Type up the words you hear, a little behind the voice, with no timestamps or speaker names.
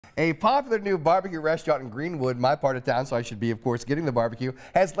A popular new barbecue restaurant in Greenwood, my part of town, so I should be, of course, getting the barbecue,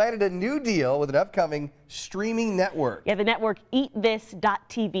 has landed a new deal with an upcoming streaming network. Yeah, the network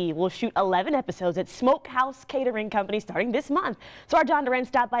EatThis.tv will shoot 11 episodes at Smokehouse Catering Company starting this month. So our John Duran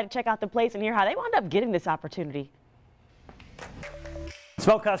stopped by to check out the place and hear how they wound up getting this opportunity.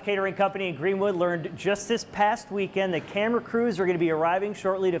 Smokehouse Catering Company in Greenwood learned just this past weekend that camera crews are going to be arriving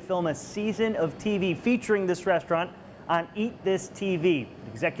shortly to film a season of TV featuring this restaurant on Eat This TV.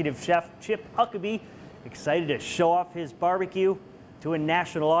 Executive Chef Chip Huckabee excited to show off his barbecue to a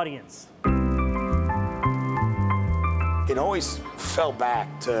national audience. It always fell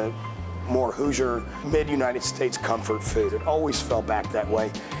back to more Hoosier, mid-United States comfort food. It always fell back that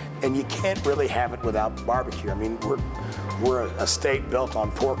way. And you can't really have it without barbecue. I mean, we're a state built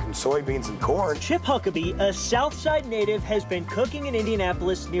on pork and soybeans and corn. Chip Huckabee, a Southside native, has been cooking in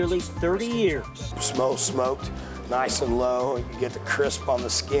Indianapolis nearly 30 years. Smoked, nice and low. You get the crisp on the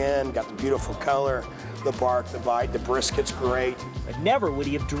skin, got the beautiful color, the bark, the bite, the brisket's great. But never would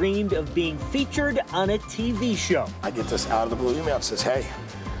he have dreamed of being featured on a TV show. I get this out of the blue email that says, hey,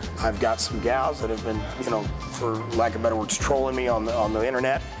 I've got some gals that have been, for lack of better words, trolling me on the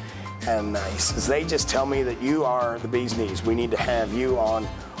internet. And he says, they just tell me that you are the bee's knees. We need to have you on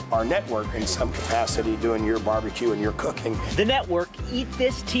our network in some capacity doing your barbecue and your cooking. The network, Eat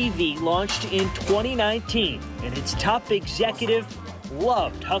This TV, launched in 2019, and its top executive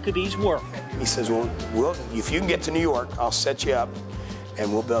loved Huckabee's work. He says, well, if you can get to New York, I'll set you up,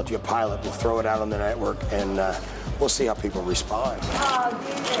 and we'll build you a pilot. We'll throw it out on the network, and we'll see how people respond.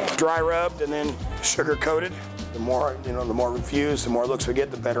 Dry rubbed and then sugar coated. The more, the more reviews, the more looks we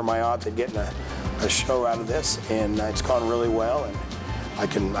get, the better my odds at getting a show out of this. And it's gone really well. And I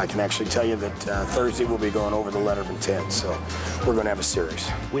can actually tell you that Thursday we'll be going over the letter of intent. So we're going to have a series.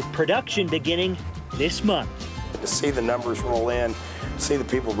 With production beginning this month. To see the numbers roll in, see the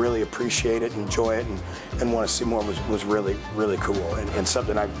people really appreciate it, enjoy it, and want to see more was really, really cool. And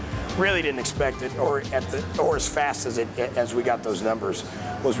something I really didn't expect it, or as fast as we got those numbers,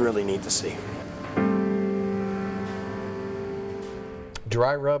 was really neat to see.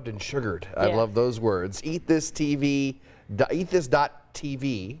 Dry rubbed and sugared. I love those words. EatThis.tv,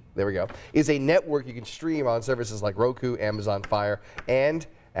 there we go, is a network you can stream on services like Roku, Amazon Fire, and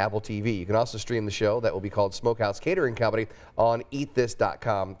Apple TV. You can also stream the show that will be called Smokehouse Catering Company on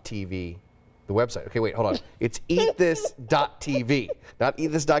eatthis.com TV, the website. Okay, wait, hold on. It's eatthis.tv, not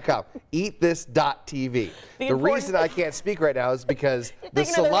eatthis.com. Eatthis.tv. The reason I can't speak right now is because the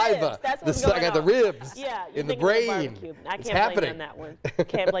saliva. I got the ribs in the brain. I can't blame you on that one.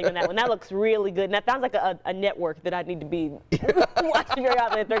 Can't blame you on that one. That looks really good. And that sounds like a network that I need to be watching very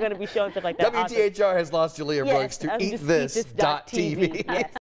often if they're going to be showing stuff like that. WTHR has lost Julia Brooks to eatthis.tv.